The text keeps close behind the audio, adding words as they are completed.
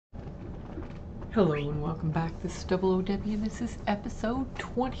Hello and welcome back. This is Double OW and this is episode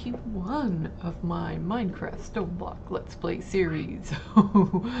 21 of my Minecraft StoneBlock Let's Play series.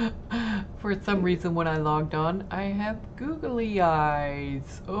 For some reason when I logged on, I have googly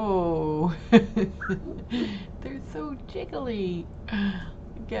eyes. Oh, they're so jiggly.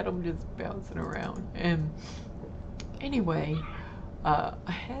 Get them just bouncing around. And anyway, I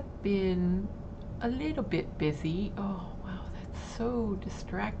have been a little bit busy. Oh wow, that's so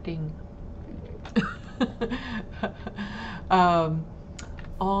distracting.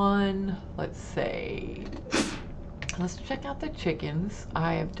 Let's check out the chickens.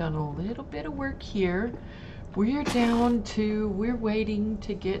 I have done a little bit of work here. We're waiting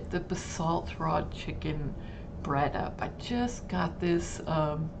to get the basalt rod chicken bred up. I just got this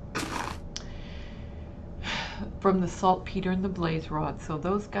from the saltpeter and the blaze rod, so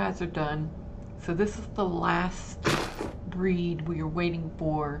those guys are done. So this is the last breed we are waiting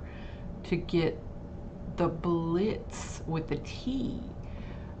for to get the Blitz with the T,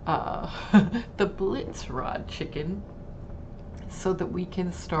 the Blitz rod chicken, so that we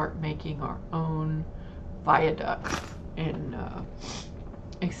can start making our own viaducts and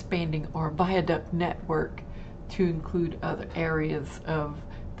expanding our viaduct network to include other areas of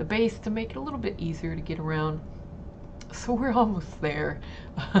the base to make it a little bit easier to get around. So we're almost there.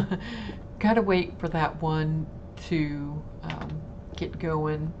 Gotta wait for that one to get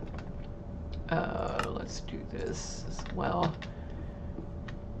going. Let's do this as well.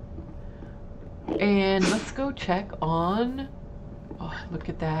 And let's go check on, oh, look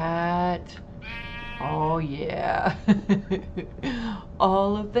at that. Oh yeah.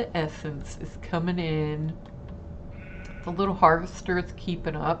 All of the essence is coming in. The little harvester is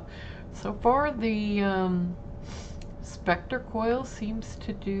keeping up. So far the Spectre coil seems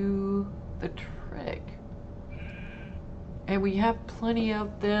to do the trick. And we have plenty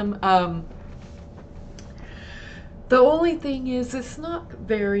of them. The only thing is it's not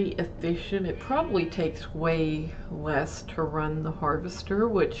very efficient. It probably takes way less to run the harvester,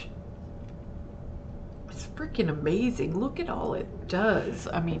 which is freaking amazing. Look at all it does.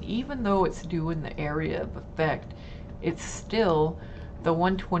 I mean, even though it's doing the area of effect, it's still, the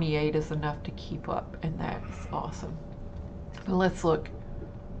 128 is enough to keep up, and that is awesome. Let's look.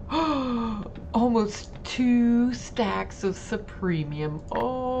 Almost 2 stacks of Supremium.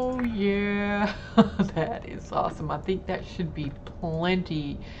 Oh yeah. That is awesome. I think that should be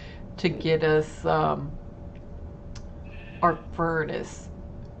plenty to get us our furnace.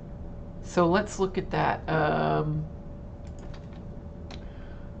 So let's look at that.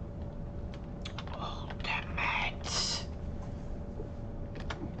 Ultimate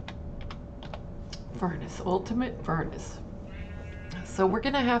furnace. Ultimate furnace. So we're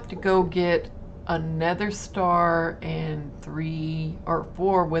gonna have to go get a nether star and 3 or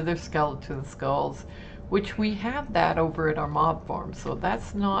 4 wither skeleton skulls, which we have that over at our mob farm, so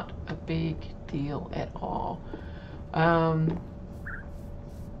that's not a big deal at all.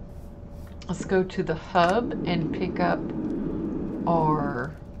 Let's go to the hub and pick up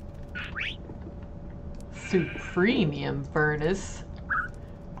our Supremium furnace.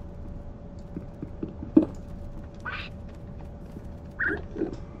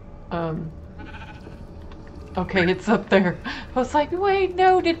 Okay, it's up there. I was like, wait,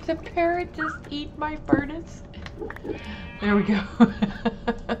 no, did the parrot just eat my furnace? There we go.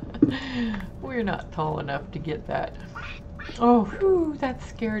 We're not tall enough to get that. Oh, whew, that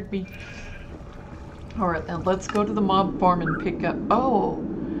scared me. Alright, now let's go to the mob farm and pick up, oh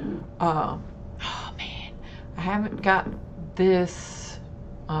man, I haven't got this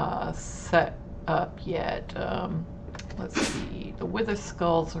set up yet. Let's see, the wither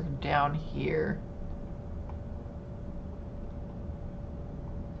skulls are down here.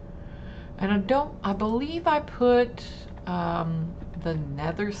 And I believe I put the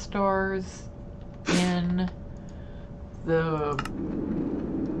nether stars in the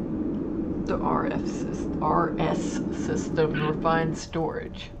RS system, refined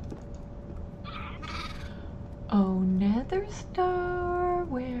storage. Oh, nether star,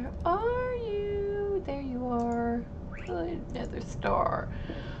 where are you? There you are. Good nether star.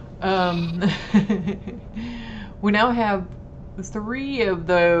 We now have 3 of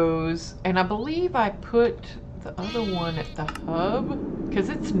those, and I believe I put the other one at the hub because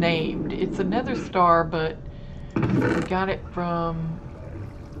it's named. It's a nether star, but we got it from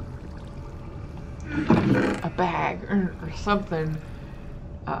a bag or something,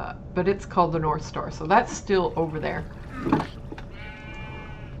 but it's called the North Star, so that's still over there.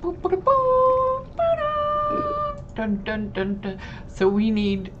 Dun, dun, dun, dun. So we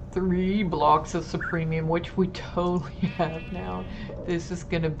need 3 blocks of Supremium, which we totally have now. This is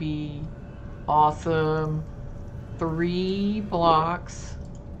gonna be awesome. 3 blocks.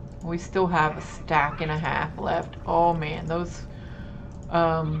 We still have a stack and a half left. Oh man, those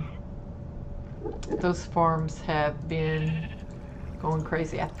farms have been going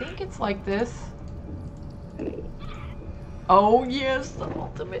crazy. I think it's like this. Oh yes, the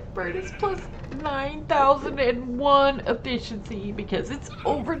ultimate furnace plus 9,001 efficiency because it's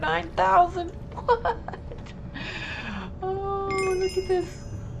over 9,000. What? Oh, look at this.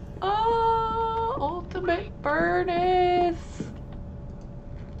 Oh, ultimate furnace.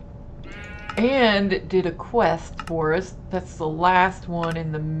 And it did a quest for us. That's the last one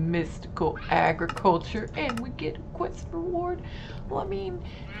in the mystical agriculture. And we get a quest reward. Well, I mean,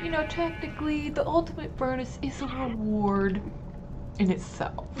 you know, technically the ultimate furnace is a reward in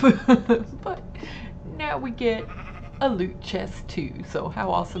itself. But now we get a loot chest too. So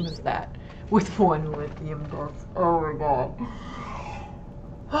how awesome is that? With 1 lithium dust. Oh my god.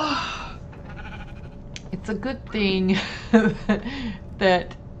 It's a good thing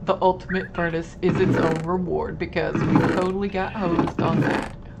that the ultimate furnace is its own reward because we totally got hosed on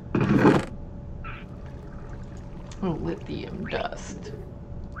that. Oh, lithium dust.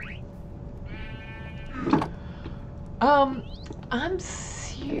 I'm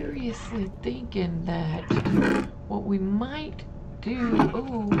seriously thinking that what we might do,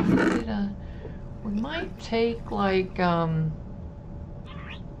 we might take like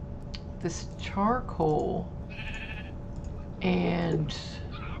this charcoal and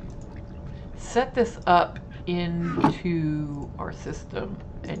set this up into our system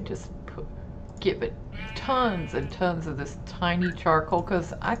and just give it tons and tons of this tiny charcoal,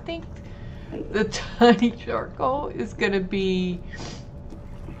 because I think the tiny charcoal is going to be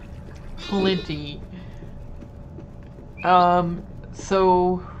plenty.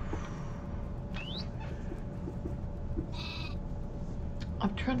 So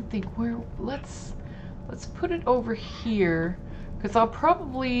I'm trying to think where. Let's put it over here, because I'll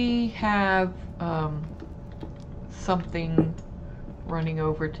probably have something running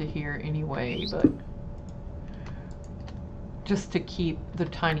over to here anyway, but just to keep the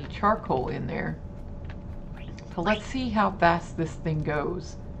tiny charcoal in there. So let's see how fast this thing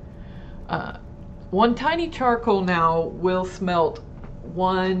goes. 1 tiny charcoal now will smelt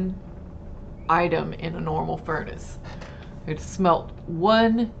 1 item in a normal furnace. It smelt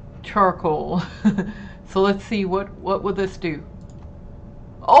 1 charcoal. So let's see, what will this do?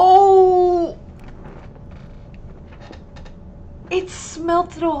 Oh! It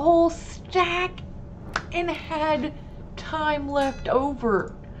smelted a whole stack and had time left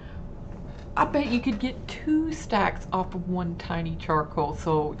over. I bet you could get 2 stacks off of 1 tiny charcoal.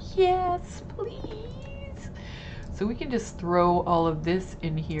 So yes, please. So we can just throw all of this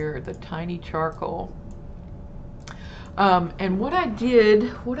in here, the tiny charcoal. And what I've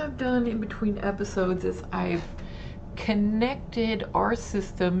done in between episodes is I've connected our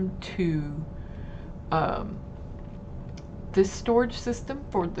system to this storage system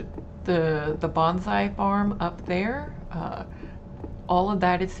for the bonsai farm up there. All of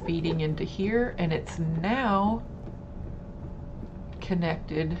that is feeding into here, and it's now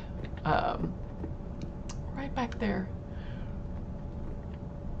connected right back there.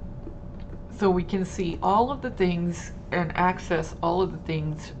 So we can see all of the things and access all of the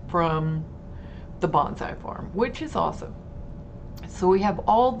things from the bonsai farm, which is awesome. So we have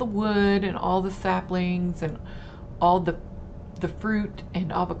all the wood and all the saplings and all the fruit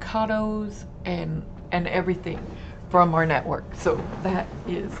and avocados and everything from our network. So that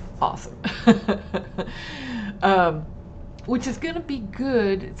is awesome. Which is going to be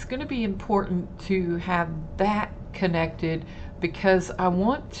good. It's going to be important to have that connected, because I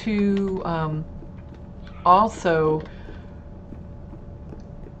want to also,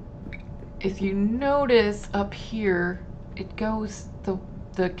 if you notice up here, it goes,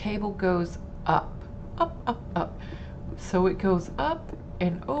 the cable goes up, up, up, up. So it goes up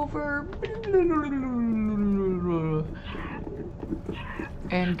and over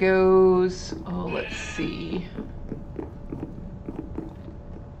and goes, oh, let's see.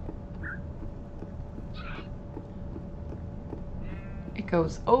 It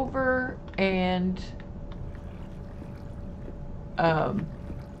goes over and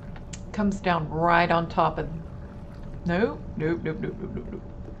comes down right on top of, nope.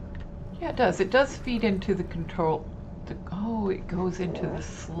 Yeah, it does. It does feed into the control. Oh, it goes into the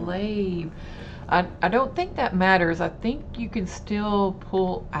slave. I don't think that matters. I think you can still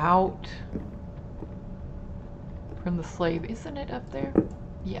pull out from the slave. Isn't it up there?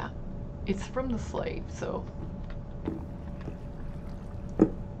 Yeah, it's from the slave, so.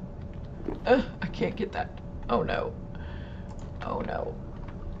 I can't get that. Oh no. Oh no.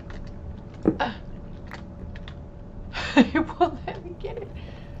 It won't let me get it.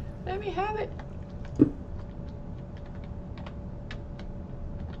 Let me have it.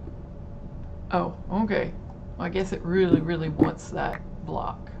 Oh, okay. Well, I guess it really wants that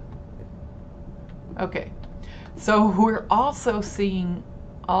block. Okay. So we're also seeing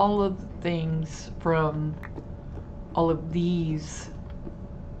all of the things from all of these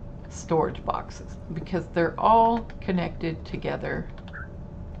storage boxes because they're all connected together.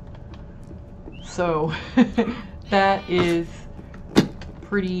 So that is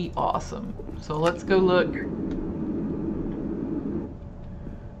pretty awesome. So let's go look.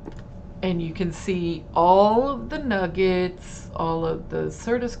 And you can see all of the nuggets, all of the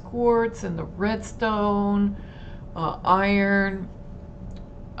Certus quartz and the redstone, iron.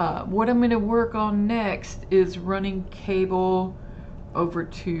 What I'm going to work on next is running cable over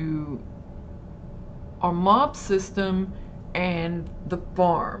to our mob system and the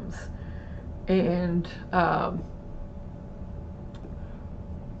farms. And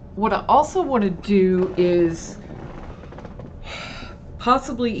what I also want to do is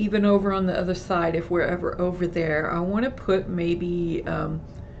possibly even over on the other side, if we're ever over there, I want to put maybe a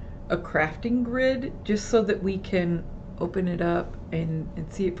crafting grid just so that we can open it up and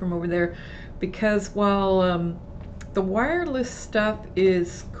see it from over there. Because while the wireless stuff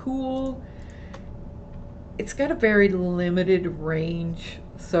is cool, it's got a very limited range.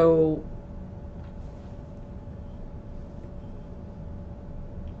 So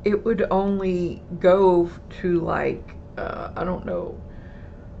it would only go to like, I don't know.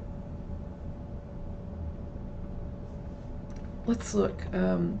 Let's look.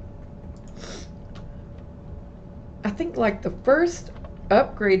 I think like the first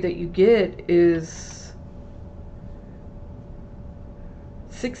upgrade that you get is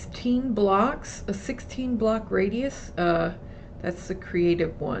 16 blocks, a 16 block radius. That's the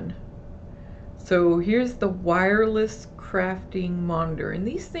creative one. So here's the wireless crafting monitor, and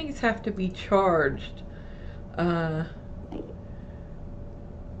these things have to be charged.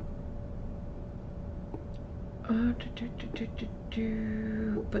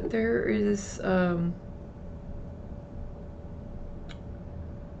 But there is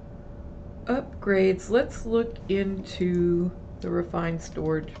upgrades. Let's look into the refined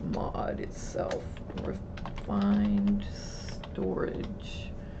storage mod itself. Refined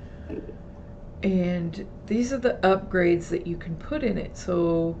storage. And these are the upgrades that you can put in it.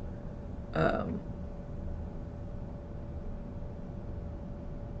 So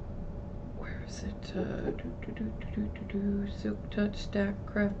where is it? Silk touch, stack,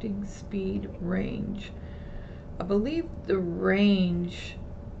 crafting, speed, range. I believe the range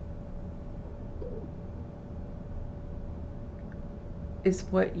is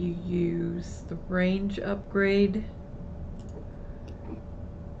what you use. The range upgrade.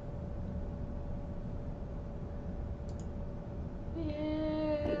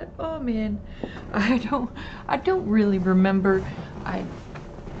 Yeah. Oh man, I don't really remember.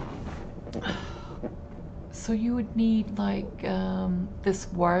 So you would need like this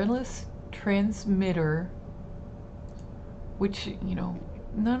wireless transmitter, which, you know,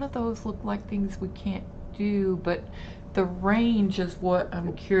 none of those look like things we can't do, but the range is what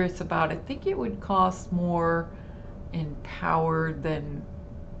I'm curious about. I think it would cost more in power than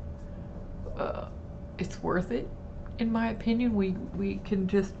it's worth it, in my opinion. We can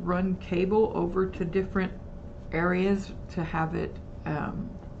just run cable over to different areas to have it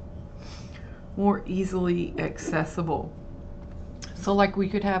more easily accessible. So like we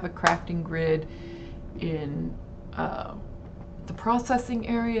could have a crafting grid in the processing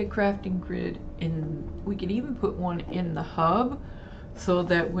area, crafting grid in, we could even put one in the hub so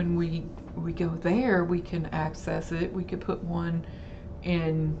that when we go there we can access it. We could put one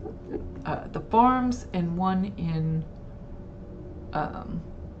in the farms and one in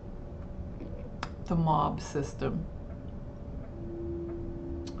the mob system.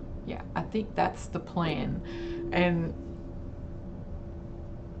 Yeah, I think that's the plan. And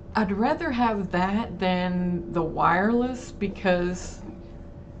I'd rather have that than the wireless, because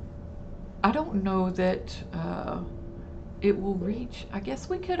I don't know that it will reach. I guess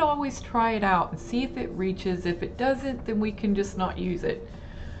we could always try it out and see if it reaches. If it doesn't, then we can just not use it.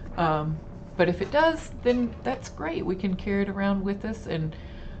 But if it does, then that's great. We can carry it around with us and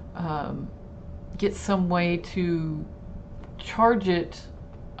get some way to charge it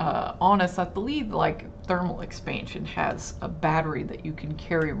on us. I believe like thermal expansion has a battery that you can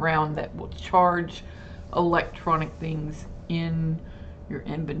carry around that will charge electronic things in your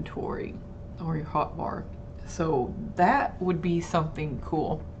inventory or your hotbar. So that would be something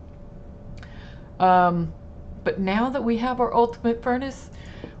cool. But now that we have our ultimate furnace,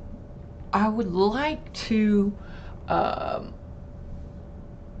 I would like to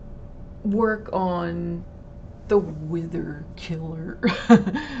work on the wither killer,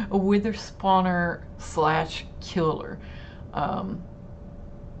 a wither spawner slash killer.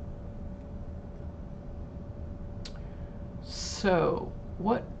 So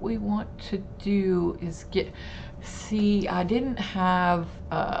what we want to do is see, I don't have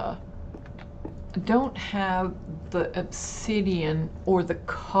the obsidian or the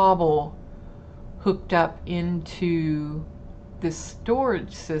cobble hooked up into this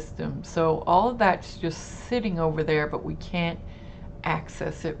storage system. So all of that's just sitting over there, but we can't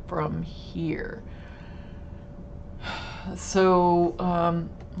access it from here. So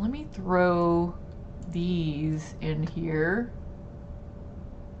let me throw these in here.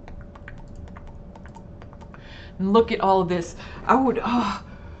 And look at all of this. I would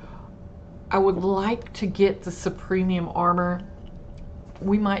like to get the Supremium armor.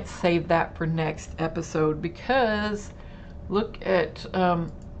 We might save that for next episode, because look at,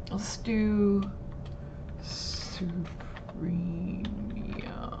 let's do Supremium.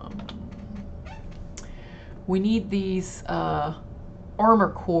 We need these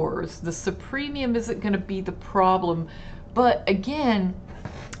armor cores. The Supremium isn't going to be the problem, but again,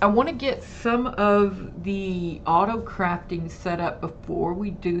 I want to get some of the auto crafting set up before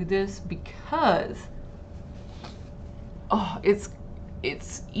we do this, because it's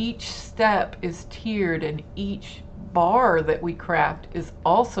each step is tiered, and each bar that we craft is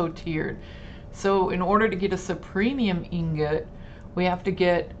also tiered. So in order to get a Supremium ingot, we have to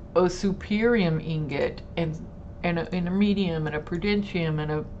get a Superium ingot, and an Intermedium, and a Prudentium,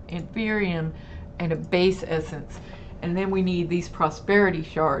 and a Inferium, and a base essence. And then we need these prosperity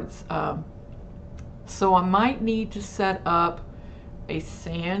shards. So I might need to set up a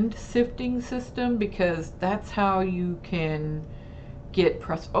sand sifting system, because that's how you can get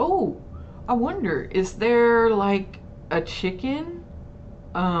oh, I wonder, is there like a chicken?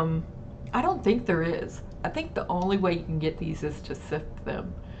 I don't think there is. I think the only way you can get these is to sift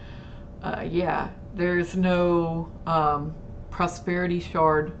them. Yeah, there's no prosperity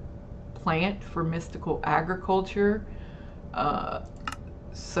shard plant for mystical agriculture.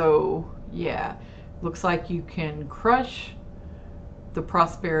 So yeah, looks like you can crush the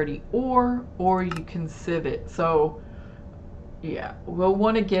prosperity ore, or you can sieve it. So yeah, we'll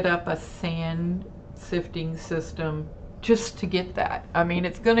want to get up a sand sifting system just to get that. I mean,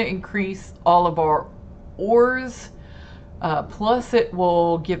 it's going to increase all of our ores, plus it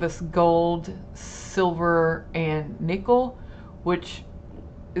will give us gold, silver, and nickel, which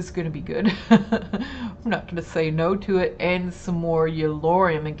is going to be good. I'm not going to say no to it. And some more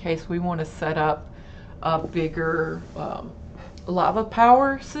yellorium in case we want to set up a bigger lava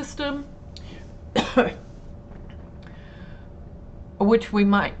power system, which we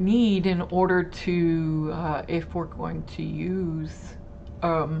might need in order to, if we're going to use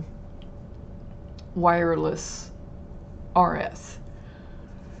wireless RS.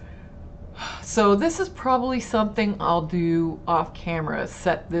 So this is probably something I'll do off camera,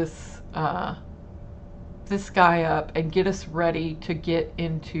 set this this guy up and get us ready to get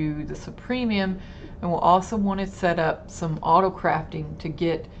into the Supremium. And we'll also want to set up some auto crafting to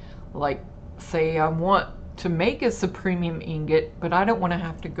get, like, say I want to make a Supremium ingot, but I don't want to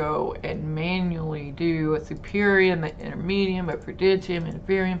have to go and manually do a Superium, an Intermedium, a Prudentium, an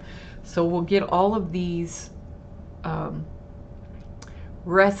Inferium. So we'll get all of these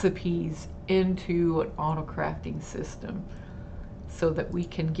recipes into an auto crafting system so that we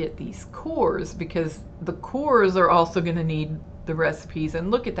can get these cores, because the cores are also going to need the recipes.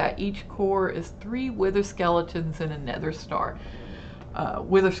 And look at that, each core is 3 wither skeletons and a nether star,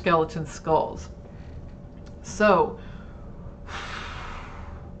 wither skeleton skulls. So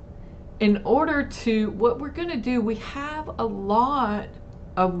in order to, what we're going to do, we have a lot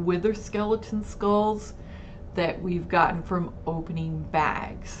of wither skeleton skulls that we've gotten from opening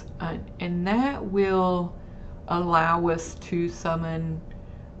bags, and that will allow us to summon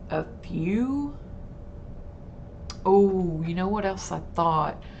a few. Oh, you know what else I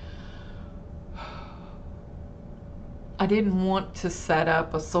thought? I didn't want to set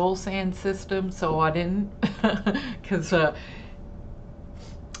up a soul sand system, so I didn't, because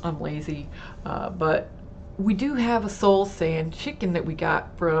I'm lazy. But we do have a soul sand chicken that we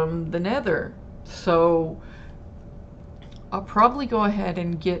got from the nether, so I'll probably go ahead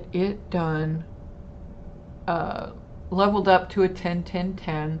and get it done, leveled up to a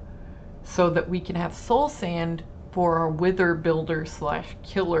 10-10-10, so that we can have soul sand for our wither builder slash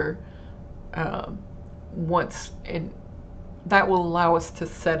killer once, and that will allow us to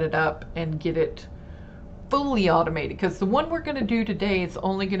set it up and get it fully automated, because the one we're going to do today is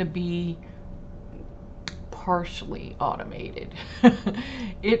only going to be partially automated.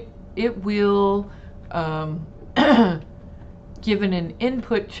 it will, given an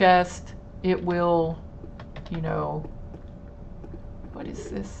input chest, it will, you know, what is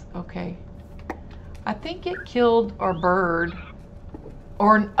this? Okay. I think it killed our bird.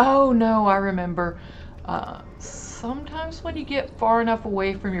 Or, oh no, I remember. Sometimes when you get far enough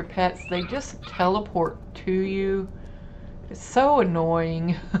away from your pets, they just teleport to you. It's so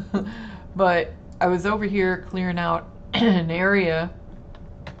annoying. But I was over here clearing out an area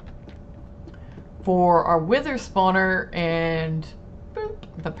for our wither spawner, and boop,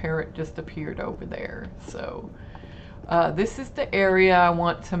 the parrot just appeared over there. So this is the area I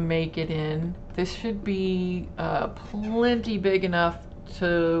want to make it in. This should be plenty big enough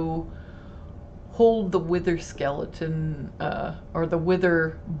to hold the wither skeleton or the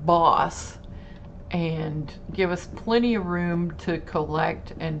wither boss, and give us plenty of room to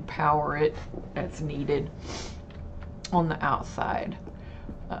collect and power it as needed on the outside.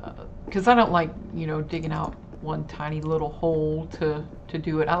 Because I don't like, you know, digging out one tiny little hole to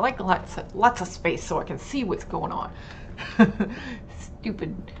do it. I like lots of space so I can see what's going on.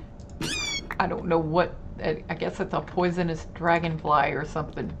 Stupid, I don't know what, I guess it's a poisonous dragonfly or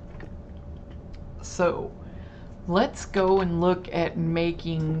something. So let's go and look at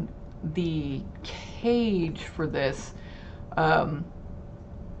making the cage for this,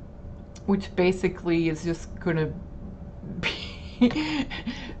 which basically is just going to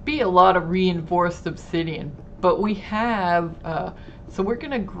be a lot of reinforced obsidian. But we have, so we're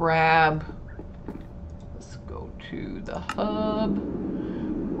going to grab, let's go to the hub.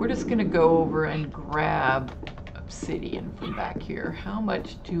 We're just going to go over and grab obsidian from back here. How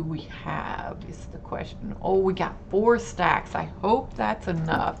much do we have is the question. Oh, we got 4 stacks. I hope that's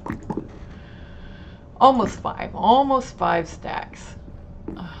enough. Almost 5 stacks.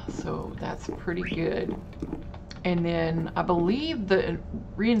 So that's pretty good. And then I believe the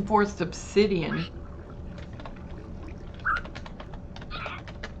reinforced obsidian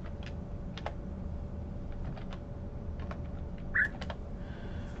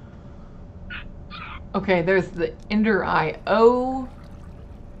okay, there's the Ender IO,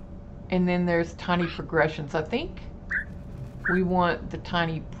 and then there's tiny progressions. I think we want the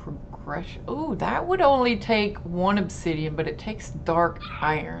tiny progression. Oh, that would only take 1 obsidian, but it takes dark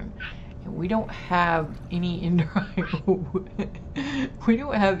iron. And we don't have any Ender IO. We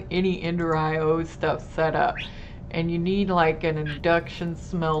don't have any Ender IO stuff set up. And you need like an induction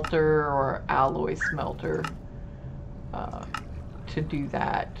smelter or alloy smelter to do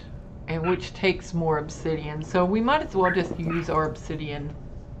that. And which takes more obsidian. So we might as well just use our obsidian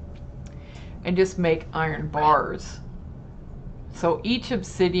and just make iron bars. So each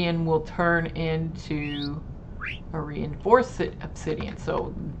obsidian will turn into a reinforced obsidian.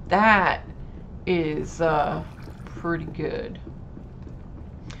 So that is pretty good.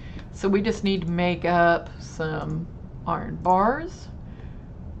 So we just need to make up some iron bars.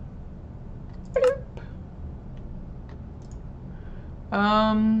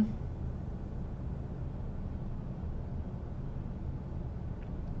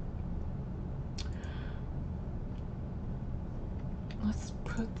 Let's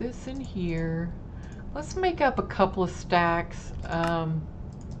put this in here. Let's make up a couple of stacks.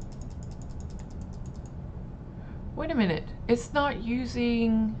 Wait a minute. It's not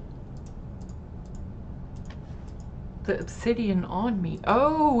using the obsidian on me.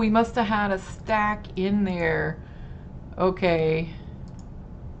 Oh, we must have had a stack in there. Okay.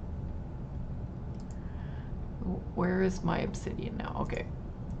 Where is my obsidian now? Okay.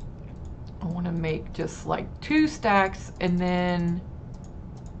 I want to make just like 2 stacks and then...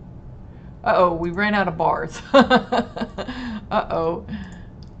 Uh-oh, we ran out of bars. Uh-oh.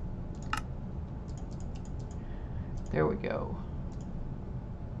 There we go.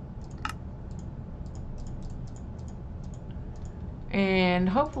 And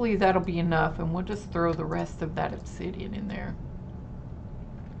hopefully that'll be enough, and we'll just throw the rest of that obsidian in there.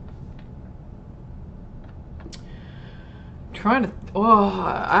 Trying to, oh,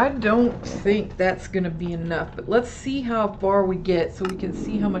 I don't think that's going to be enough, but let's see how far we get so we can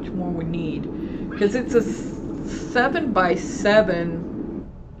see how much more we need, because it's a 7 by 7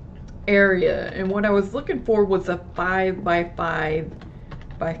 area, and what I was looking for was a 5 by 5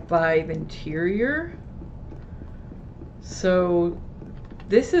 by 5 interior. So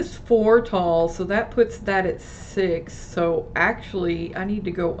this is 4 tall, so that puts that at 6. So actually I need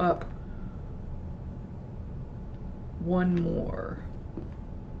to go up 1 more.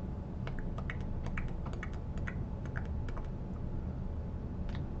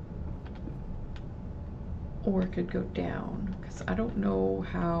 Or it could go down, because I don't know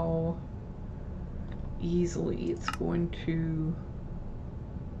how easily it's going to.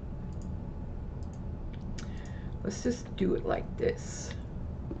 Let's just do it like this.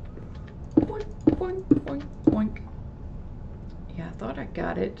 Boink, boink, boink, boink. Yeah, I thought I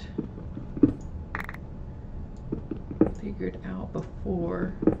got it figured out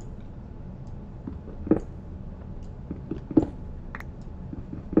before.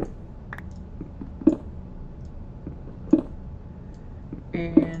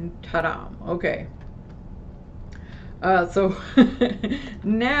 And ta-da! Okay. So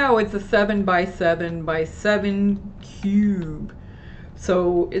now it's a 7 by 7 by 7 cube.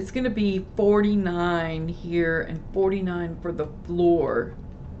 So it's going to be 49 here and 49 for the floor.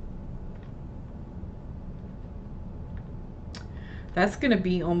 That's going to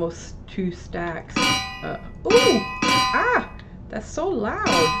be almost 2 stacks. Ooh! Ah! That's so loud.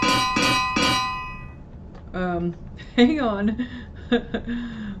 Hang on.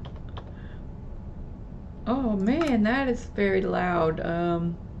 Oh man, that is very loud.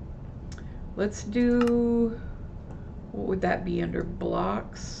 Let's do, what would that be under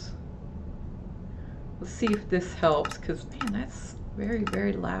blocks? Let's see if this helps, because man, that's very,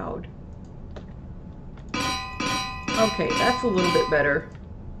 very loud. Okay, that's a little bit better.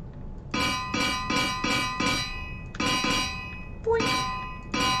 Boink.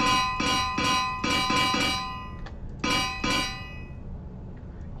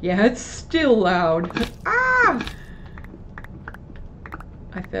 Yeah, it's still loud. Ah!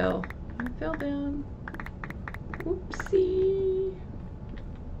 I fell down. Oopsie.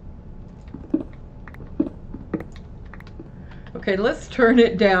 Okay, let's turn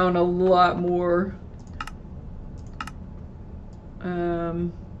it down a lot more.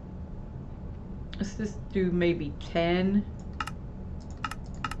 Let's just do maybe 10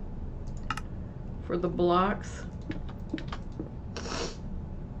 for the blocks.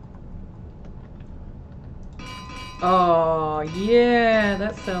 Oh, yeah,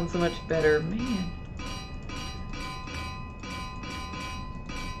 that sounds much better, man.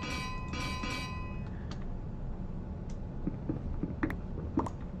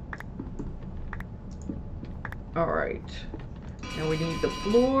 All right, now we need the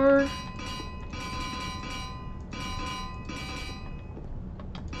floor.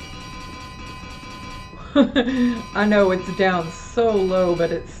 I know it's down so low,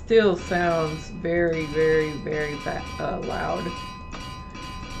 but it still sounds very, very, very loud.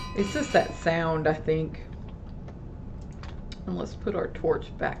 It's just that sound, I think. And let's put our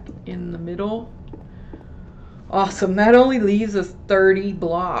torch back in the middle. Awesome, that only leaves us 30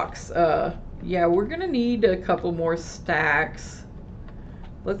 blocks. Yeah, we're gonna need a couple more stacks.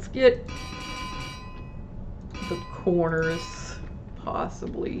 Let's get the corners,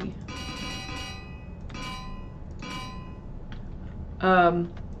 possibly.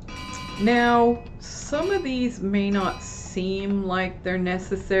 Now, some of these may not seem like they're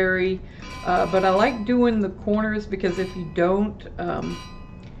necessary, but I like doing the corners because if you don't,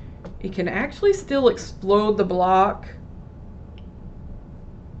 it can actually still explode the block,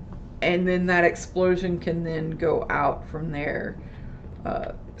 and then that explosion can then go out from there.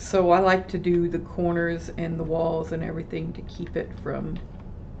 So I like to do the corners and the walls and everything to keep it from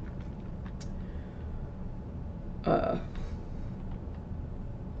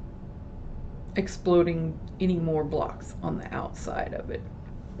exploding any more blocks on the outside of it.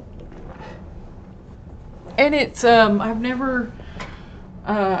 And it's I've never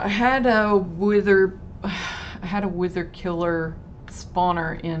I had a wither killer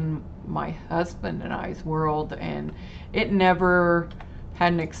spawner in my husband and I's world, and it never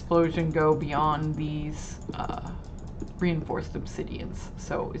had an explosion go beyond these reinforced obsidians,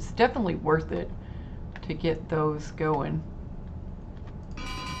 so it's definitely worth it to get those going.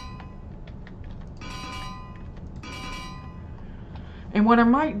 And what I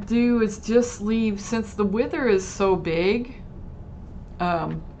might do is just leave, since the wither is so big,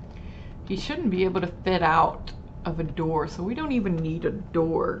 he shouldn't be able to fit out of a door, so we don't even need a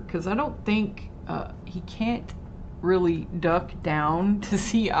door, because I don't think he can't really duck down to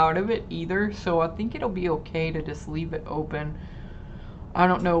see out of it either, so I think it'll be okay to just leave it open. I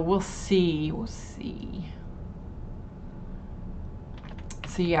don't know, we'll see.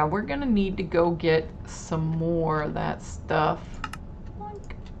 So yeah, we're gonna need to go get some more of that stuff.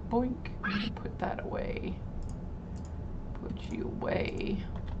 Boink. I'm gonna put that away. Put you away.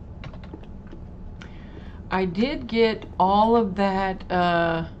 I did get all of that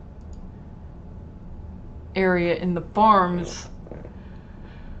area in the farms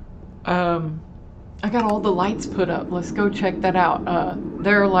I got all the lights put up. Let's go check that out.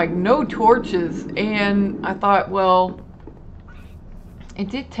 There are like no torches, and I thought, well, it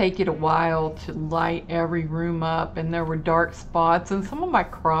did take it a while to light every room up, and there were dark spots, and some of my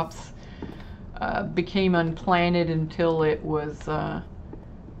crops became unplanted until it was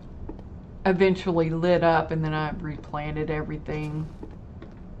eventually lit up, and then I replanted everything.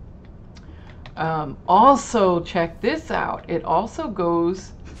 Also, check this out. It also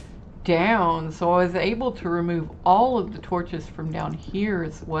goes down, so I was able to remove all of the torches from down here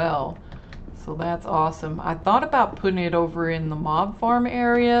as well. So that's awesome. I thought about putting it over in the mob farm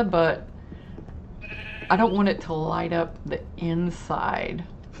area, but I don't want it to light up the inside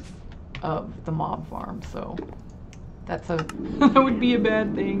of the mob farm, so that's a that would be a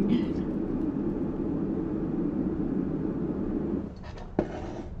bad thing.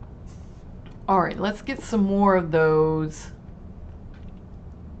 All right, let's get some more of those.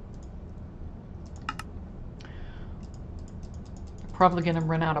 Probably gonna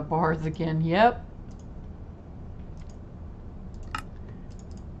run out of bars again. Yep.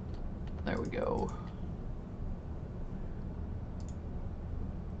 There we go.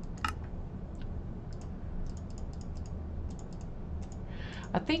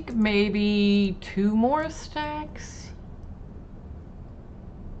 I think maybe 2 more stacks.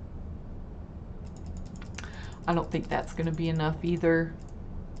 I don't think that's gonna be enough either.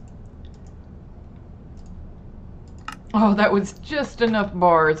 Oh, that was just enough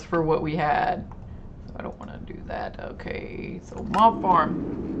bars for what we had. So I don't want to do that. Okay, so mob farm.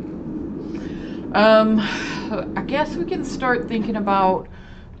 I guess we can start thinking about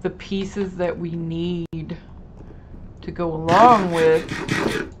the pieces that we need to go along with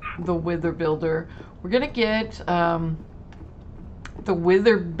the Wither Builder. We're gonna get the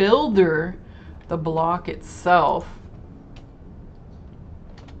Wither Builder, the block itself.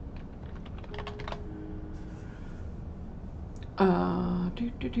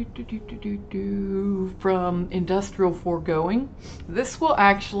 From Industrial Foregoing. This will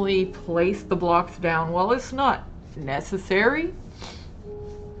actually place the blocks down. While it's not necessary,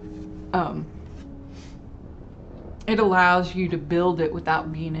 it allows you to build it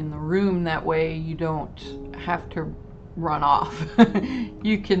without being in the room. That way you don't have to run off.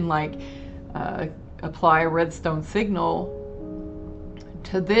 You can like apply a redstone signal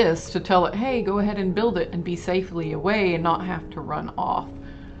to this to tell it, hey, go ahead and build it and be safely away and not have to run off.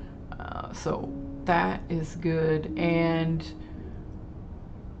 So that is good, and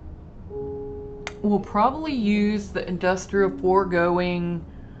we'll probably use the Industrial Foregoing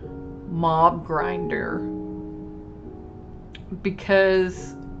mob grinder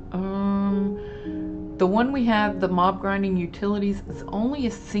because the one we have, the mob grinding utilities, is only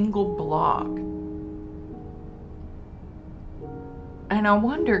a single block. And I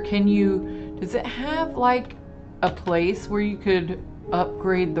wonder, does it have like a place where you could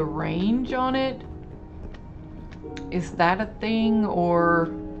upgrade the range on it? Is that a thing, or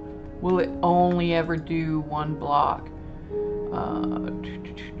will it only ever do 1 block?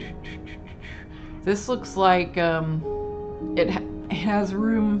 This looks like it has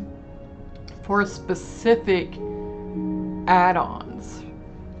room for specific add-ons.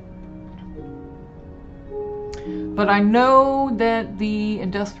 But I know that the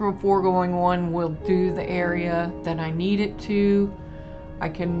Industrial Foregoing one will do the area that I need it to. I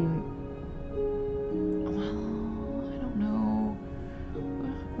can, well, I don't know.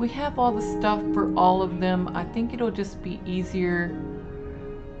 We have all the stuff for all of them. I think it'll just be easier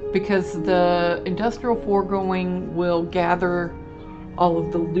because the Industrial Foregoing will gather all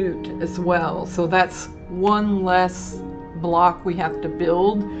of the loot as well. So that's 1 less block we have to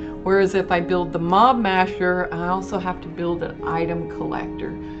build. Whereas if I build the mob masher, I also have to build an item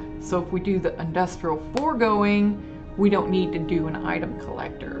collector. So if we do the Industrial Foregoing, we don't need to do an item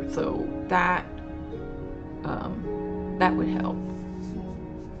collector. So that that would help.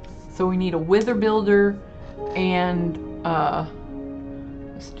 So we need a Wither Builder, and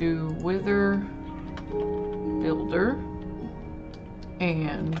let's do Wither Builder,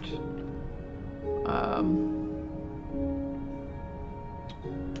 and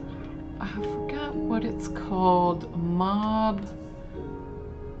I forgot what it's called. Mob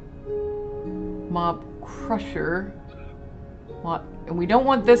Crusher. And we don't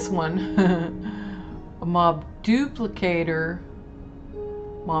want this one. A Mob Duplicator,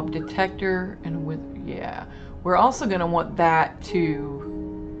 Mob Detector, and a Wither. Yeah, we're also going to want that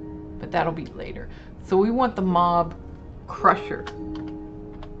too, but that'll be later. So we want the Mob Crusher.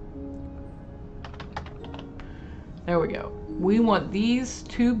 There we go. We want these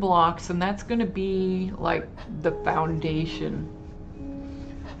 2 blocks, and that's going to be like the foundation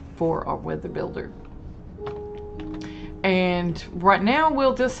for our Wither Builder. And right now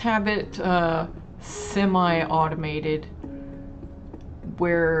we'll just have it semi-automated,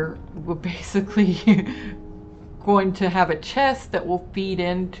 where we're basically going to have a chest that will feed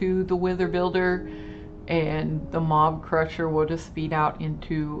into the wither builder, and the mob crusher will just feed out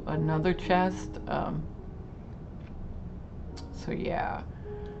into another chest. So yeah,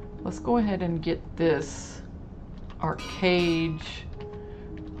 let's go ahead and get this, our cage,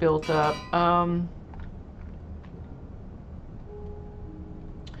 built up. I'm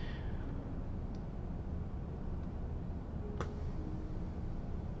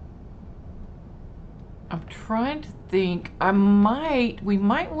trying to think. We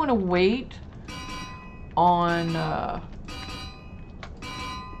might want to wait on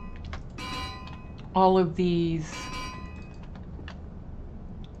all of these,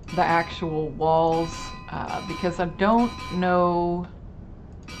 the actual walls, because I don't know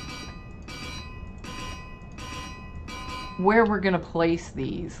where we're gonna place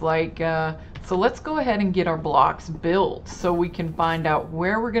these. Like, so let's go ahead and get our blocks built so we can find out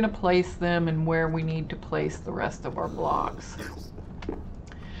where we're gonna place them and where we need to place the rest of our blocks.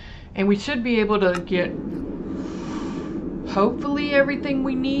 And we should be able to get hopefully everything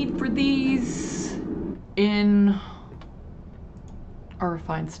we need for these in our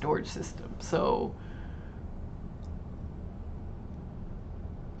refined storage system. So,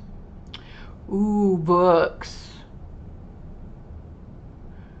 ooh, books.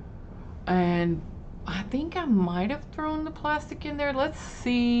 And I think I might have thrown the plastic in there. Let's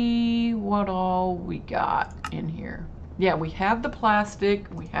see what all we got in here. Yeah, we have the plastic,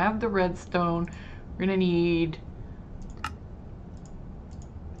 we have the redstone. We're gonna need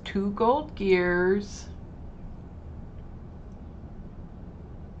 2 gold gears.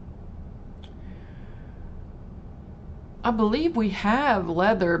 I believe we have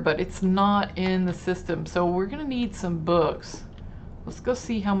leather, but it's not in the system. So we're gonna need some books. Let's go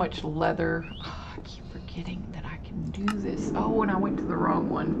see how much leather. Oh, I keep forgetting that I can do this. Oh, and I went to the wrong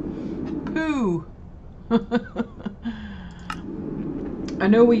one. Pooh. I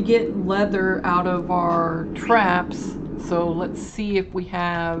know we get leather out of our traps, so let's see if we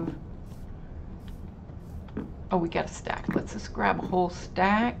have. Oh, we got a stack. Let's just grab a whole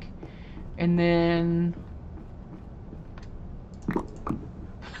stack, and then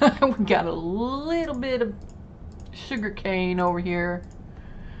we got a little bit of sugar cane over here.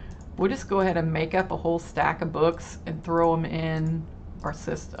 We'll just go ahead and make up a whole stack of books and throw them in our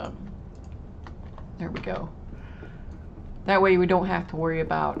system. There we go. That way we don't have to worry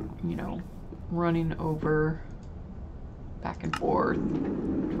about, you know, running over back and forth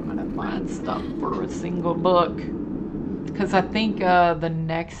trying to find stuff for a single book. Because I think the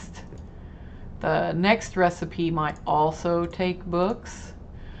next recipe might also take books.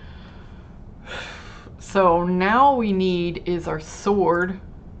 So now we need is our sword,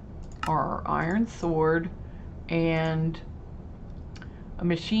 our iron sword, and a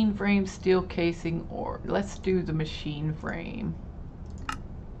machine frame, steel casing, or let's do the machine frame.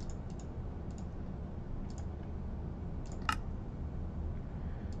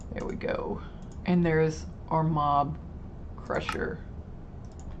 There we go. And there's our mob crusher.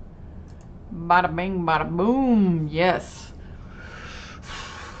 Bada bing, bada boom. Yes.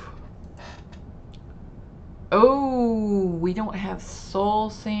 Oh, we don't have soul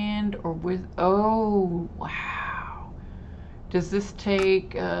sand or with. Oh, wow. Does this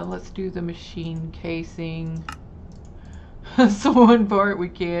take, let's do the machine casing. So one part we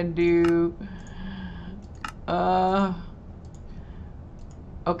can do.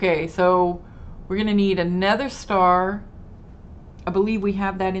 Okay, so we're gonna need another star. I believe we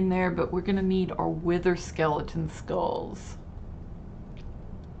have that in there, but we're gonna need our wither skeleton skulls.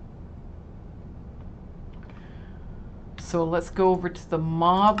 So let's go over to the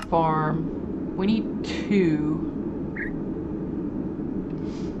mob farm. We need 2.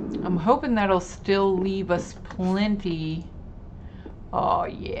 I'm hoping that'll still leave us plenty. Oh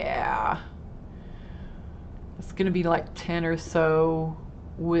yeah. It's gonna be like 10 or so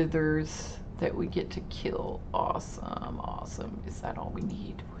withers that we get to kill. Awesome, awesome. Is that all we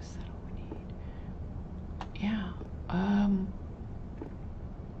need? Was that all we need? Yeah.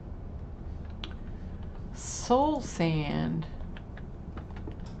 Soul sand.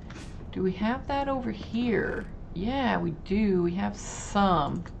 Do we have that over here? Yeah, we do. We have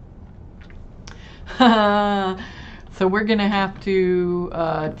some. So we're gonna have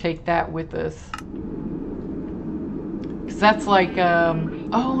to take that with us. Cause that's like,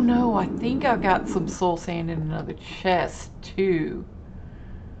 oh no, I think I've got some soul sand in another chest too.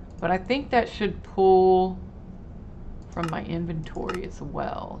 But I think that should pull from my inventory as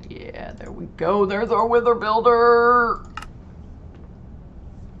well. Yeah, there we go. There's our wither builder.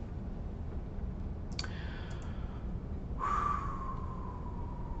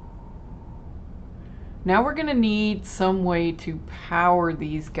 Now we're gonna need some way to power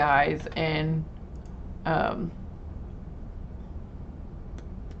these guys, and oh,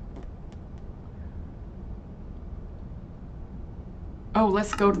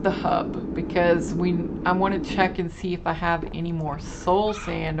 let's go to the hub because I want to check and see if I have any more soul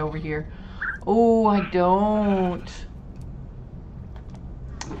sand over here. Oh, I don't.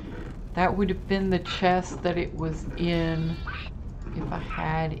 That would have been the chest that it was in if I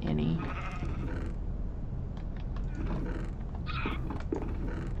had any.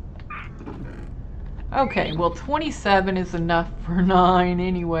 Okay, well 27 is enough for 9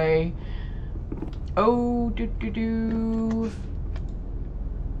 anyway. Oh, do.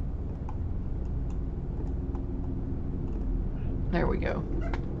 There we go.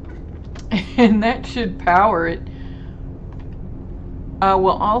 And that should power it. We'll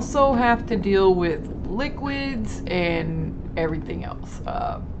also have to deal with liquids and everything else.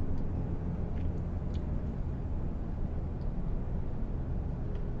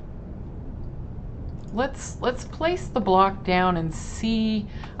 Let's place the block down and see.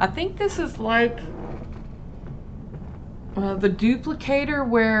 I think this is like the duplicator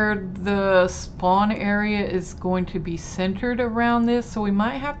where the spawn area is going to be centered around this, so we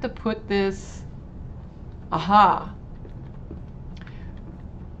might have to put this. Aha.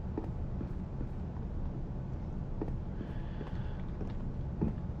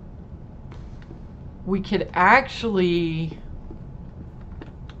 We could actually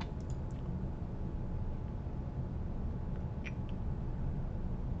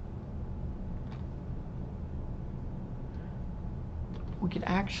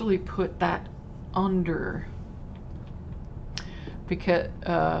put that under, because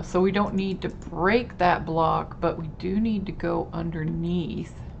so we don't need to break that block, but we do need to go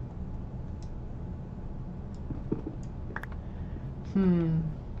underneath.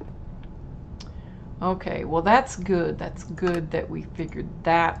 Okay, well that's good. That's good that we figured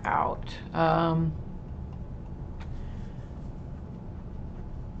that out.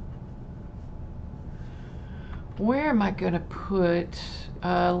 Where am I gonna put,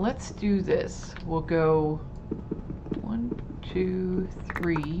 let's do this. We'll go 1, 2,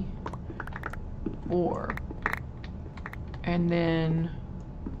 3, 4, and then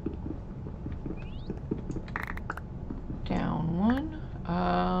down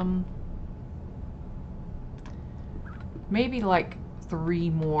 1. Maybe like 3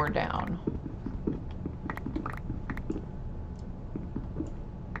 more down.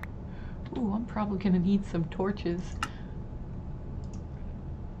 Ooh, I'm probably gonna need some torches.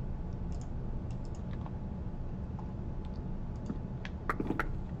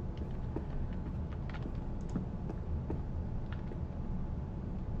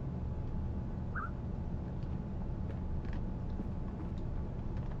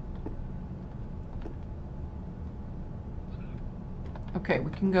 Okay,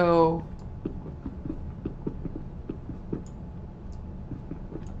 we can go.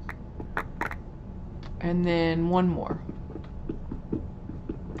 And then 1 more.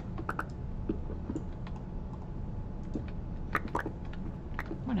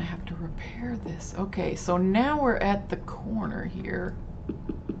 I'm gonna have to repair this. Okay, so now we're at the corner here.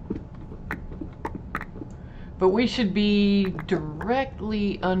 But we should be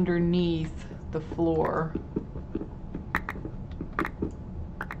directly underneath the floor.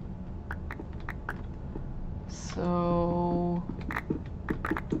 So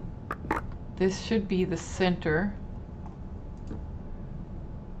this should be the center.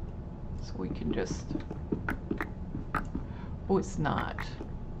 So we can just, oh, it's not.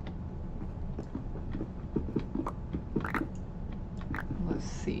 Let's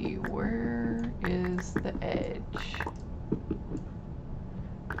see, where is the edge?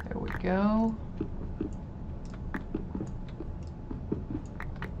 There we go.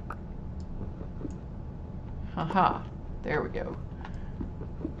 Haha, there we go.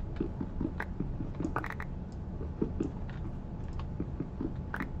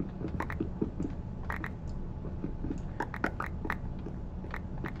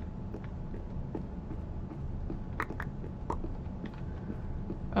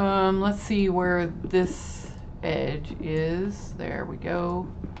 Let's see where this edge is. There we go.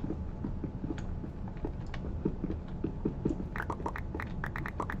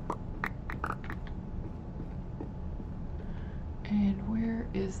 And where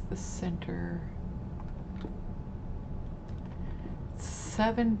is the center?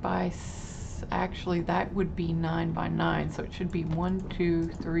 7 by is actually, that would be 9 by 9, so it should be 1, 2,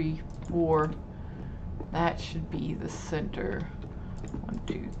 3, 4. That should be the center. 1,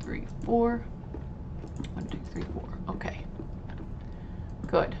 2, 3, 4. 1, 2, 3, 4. Okay.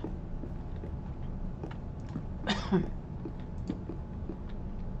 Good.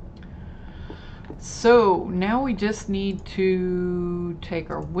 So now we just need to take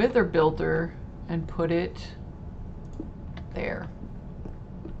our wither builder and put it there.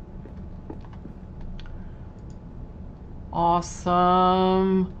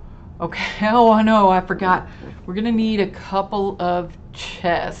 Awesome. Okay, oh, I know, I forgot. We're gonna need a couple of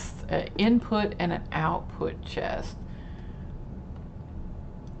chests, an input and an output chest.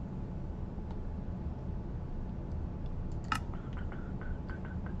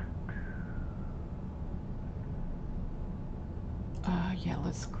 Yeah,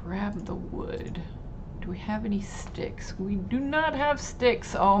 let's grab the wood. Do we have any sticks? We do not have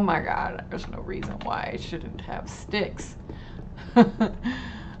sticks. Oh my god, there's no reason why I shouldn't have sticks.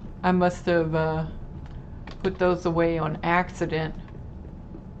 I must have put those away on accident.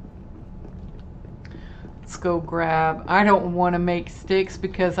 Let's go grab. I don't want to make sticks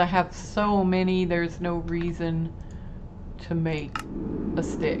because I have so many. There's no reason to make a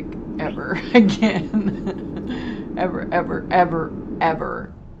stick ever again. ever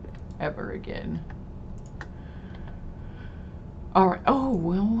again. Alright, oh,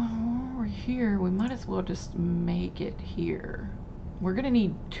 well, while we're here, we might as well just make it here. We're gonna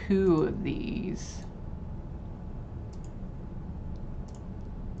need 2 of these.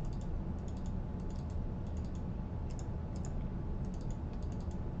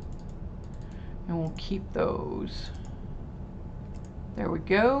 And we'll keep those. There we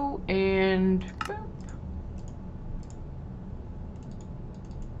go, and boop.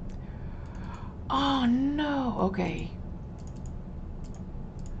 Oh no, okay.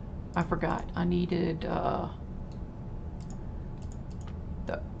 I forgot, I needed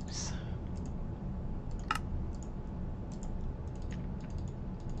those.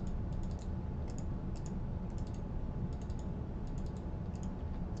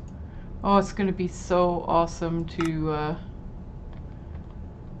 Oh, it's gonna be so awesome to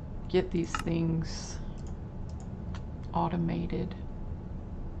get these things automated.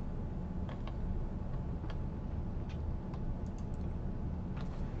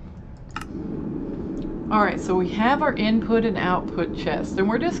 Alright, so we have our input and output chest, and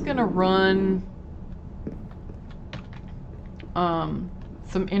we're just going to run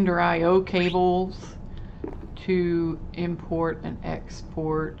some Ender IO cables to import and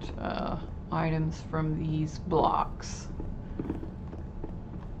export items from these blocks.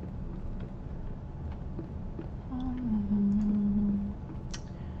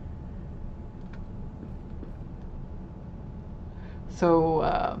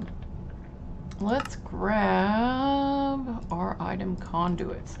 So let's grab our item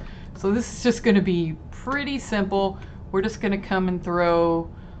conduits. So this is just going to be pretty simple. We're just going to come and throw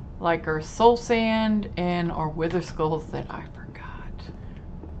like our soul sand and our wither skulls that I forgot.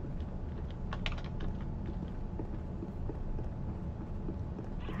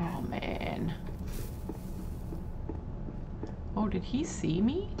 Oh man. Oh, did he see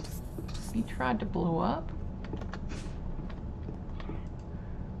me? He tried to blow up?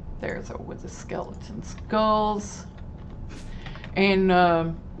 There's our wither skeleton skulls. And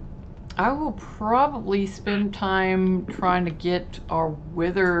I will probably spend time trying to get our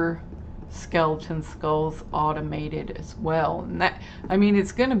wither skeleton skulls automated as well. And that, I mean,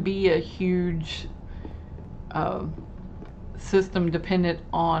 it's going to be a huge system dependent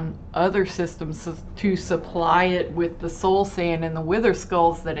on other systems to supply it with the soul sand and the wither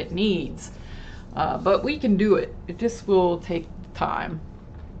skulls that it needs. But we can do it. It just will take time.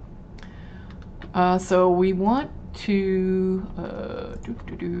 So we want to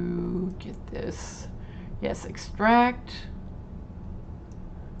get this. Yes, extract,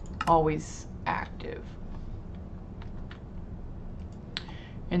 always active.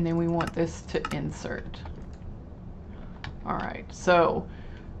 And then we want this to insert. All right, so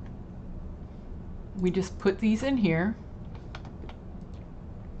we just put these in here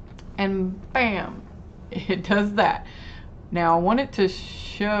and bam, it does that. Now I want it to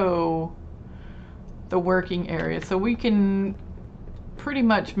show the working area, so we can pretty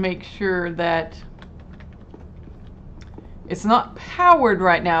much make sure that it's not powered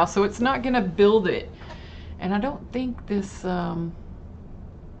right now, so it's not going to build it. And I don't think this that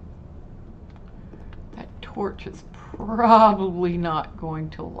torch is probably not going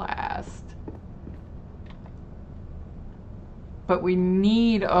to last, but we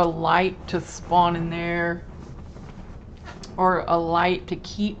need a light to spawn in there, or a light to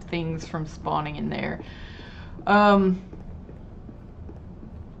keep things from spawning in there.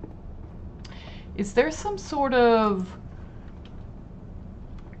 Is there some sort of...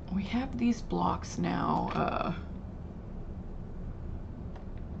 We have these blocks now.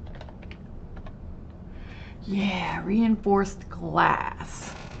 Yeah, reinforced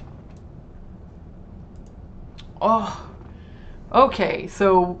glass. Oh, okay,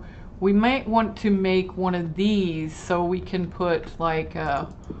 so we might want to make one of these so we can put like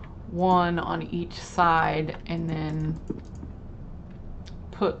one on each side and then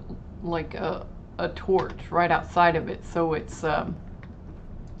put like a torch right outside of it, so it's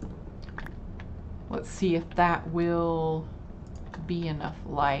let's see if that will be enough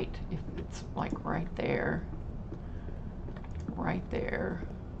light. If it's like right there,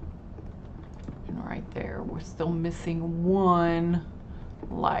 and right there, we're still missing one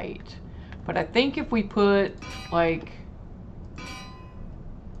light. But I think if we put like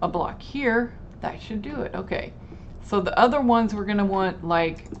a block here, that should do it. Okay, so the other ones we're gonna want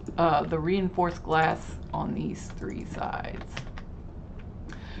like the reinforced glass on these three sides.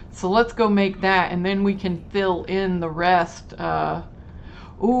 So let's go make that, and then we can fill in the rest.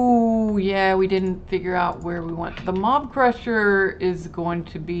 Ooh, yeah, we didn't figure out where we want. The mob crusher is going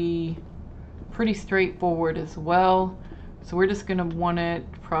to be pretty straightforward as well. So we're just gonna want it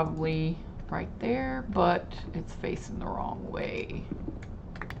probably right there, but it's facing the wrong way.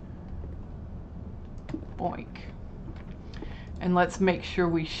 Boink. And let's make sure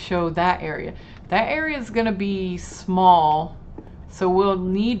we show that area. That area is gonna be small, so we'll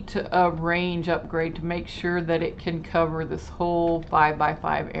need to range upgrade to make sure that it can cover this whole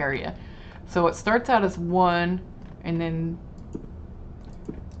 5x5 area. So it starts out as 1, and then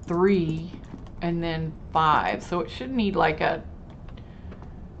 3, and then 5. So it should need like a,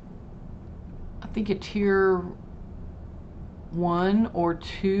 I think a tier 1 or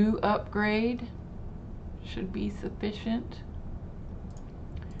 2 upgrade should be sufficient.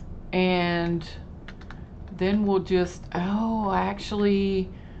 And then we'll just, oh, actually,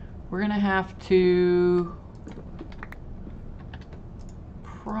 we're gonna have to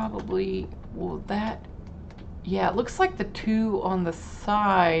probably, well, that, yeah, it looks like the 2 on the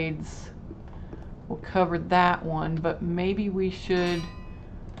sides will cover that one, but maybe we should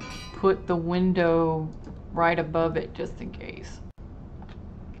put the window right above it just in case.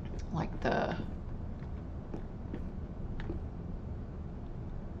 Like the...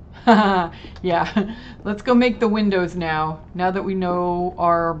 yeah, let's go make the windows now. Now that we know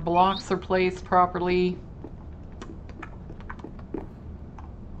our blocks are placed properly.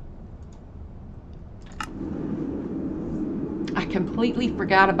 I completely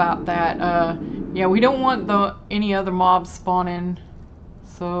forgot about that. Yeah, we don't want any other mobs spawning.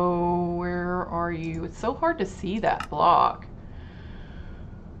 So where are you? It's so hard to see that block.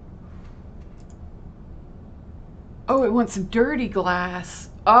 Oh, it wants dirty glass.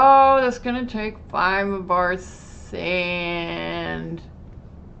 Oh, that's gonna take 5 of our sand.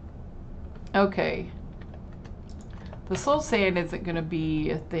 Okay. The soul sand isn't gonna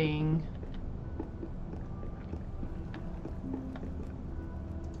be a thing.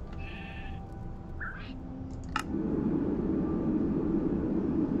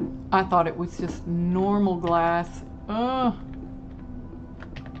 I thought it was just normal glass. Ugh.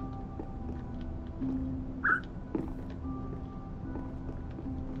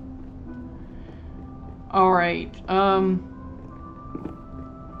 All right.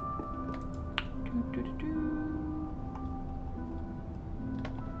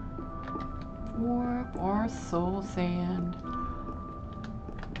 For soul sand.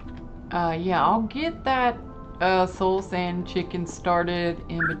 Yeah, I'll get that soul sand chicken started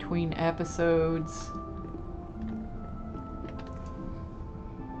in between episodes.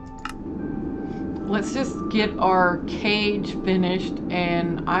 Let's just get our cage finished,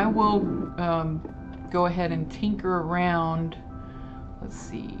 and I will go ahead and tinker around. Let's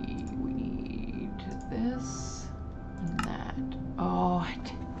see, we need this and that. Oh, I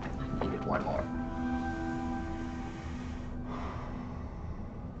needed one more.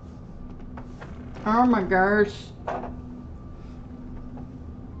 Oh my gosh.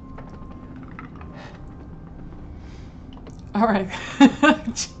 All right.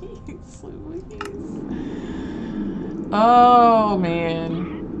 Jeez Louise. Oh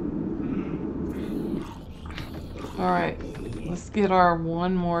man. All right, let's get our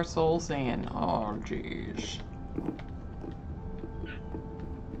one more soul sand. Oh jeez.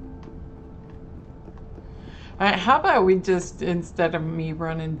 All right, how about we just, instead of me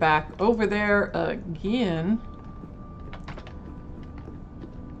running back over there again,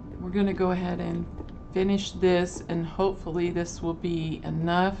 we're gonna go ahead and finish this, and hopefully this will be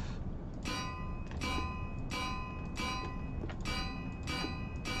enough.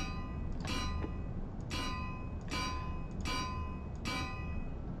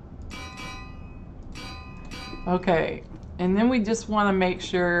 Okay, and then we just want to make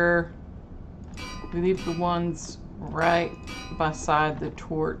sure we leave the ones right beside the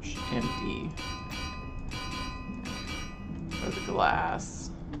torch empty for the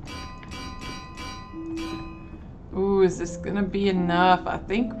glass. Ooh, is this gonna be enough? I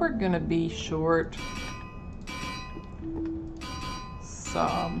think we're gonna be short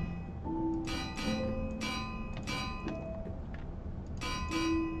some.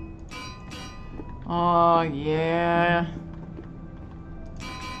 Oh, yeah.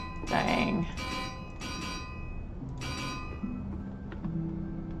 Dang.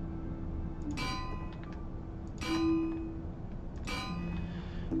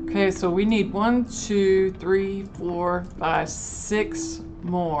 Okay, so we need 1, 2, 3, 4, 5, 6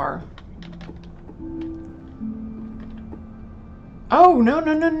 more. Oh, no,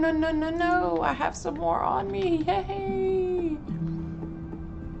 no, no, no, no, no, no. I have some more on me. Yay.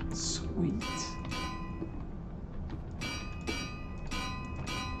 Sweet.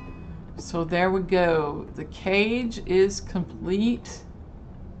 So there we go. The cage is complete.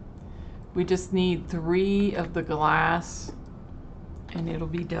 We just need 3 of the glass and it'll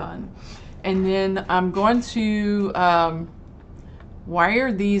be done. And then I'm going to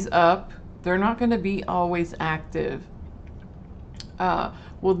wire these up. They're not going to be always active.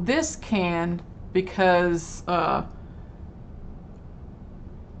 Well, this can, because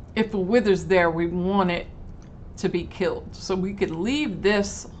if a wither's there, we want it to be killed. So we could leave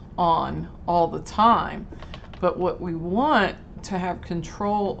this on all the time, but what we want to have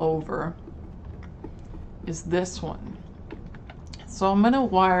control over is this one. So I'm going to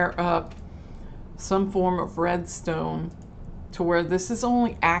wire up some form of redstone to where this is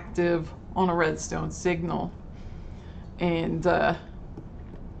only active on a redstone signal, and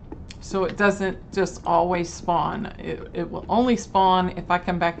so it doesn't just always spawn. It will only spawn if I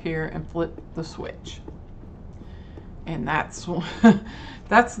come back here and flip the switch. And that's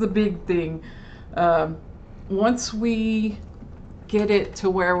that's the big thing. Once we get it to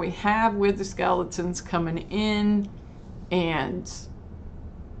where we have wither skeletons coming in and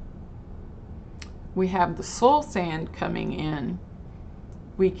we have the soul sand coming in,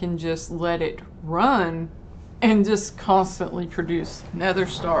 we can just let it run and just constantly produce nether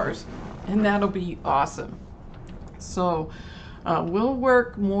stars, and that'll be awesome. So we'll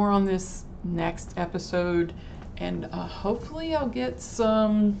work more on this next episode, and hopefully I'll get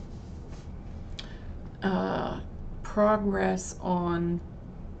some progress on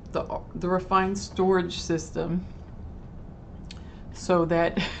the refined storage system, so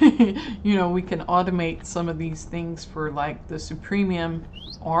that you know, we can automate some of these things for like the supremium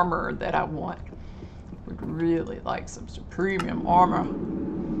armor that I want. Would really like some supremium armor.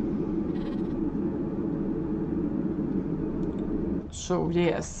 So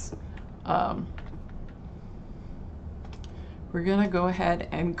yes, we're gonna go ahead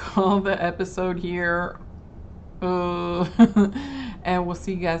and call the episode here, and we'll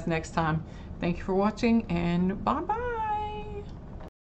see you guys next time. Thank you for watching, and bye bye.